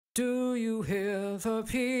Do you hear the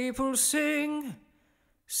people sing,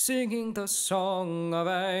 singing the song of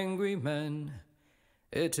angry men?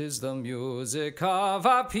 It is the music of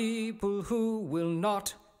our people who will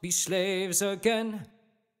not be slaves again.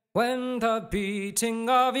 When the beating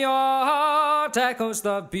of your heart echoes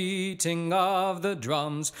the beating of the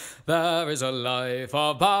drums, there is a life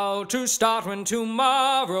about to start when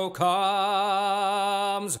tomorrow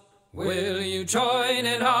comes. Will you join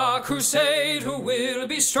in our crusade? Who will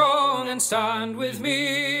be strong and stand with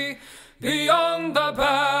me? Beyond the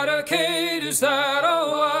barricade, is there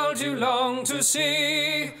a world you long to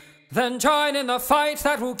see? Then join in the fight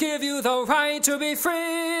that will give you the right to be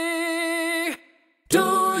free.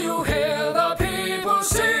 Do you hear the people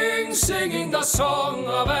sing, singing the song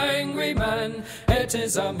of angry men? It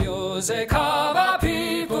is the music of our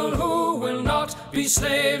people who will not be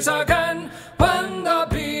slaves again. When the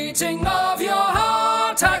beating of your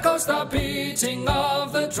heart echoes the beating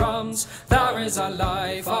of the drums, there is a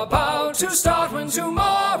life about to start when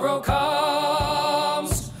tomorrow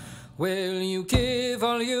comes. Will you give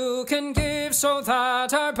all you can give so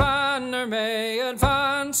that our banner may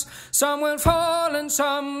advance? Some will fall and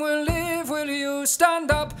some will live. Will you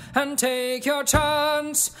stand up and take your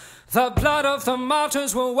chance? The blood of the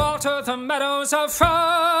martyrs will water the meadows of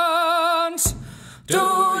France.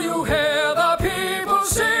 Do you hear the people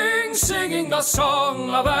sing, singing the song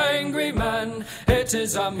of angry men? It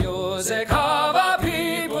is the music of our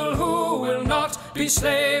people who will not be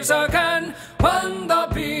slaves again. When the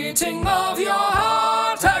beating of your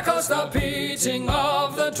heart echoes the beating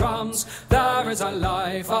of the drums, there is a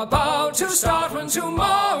life about to start when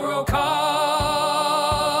tomorrow comes.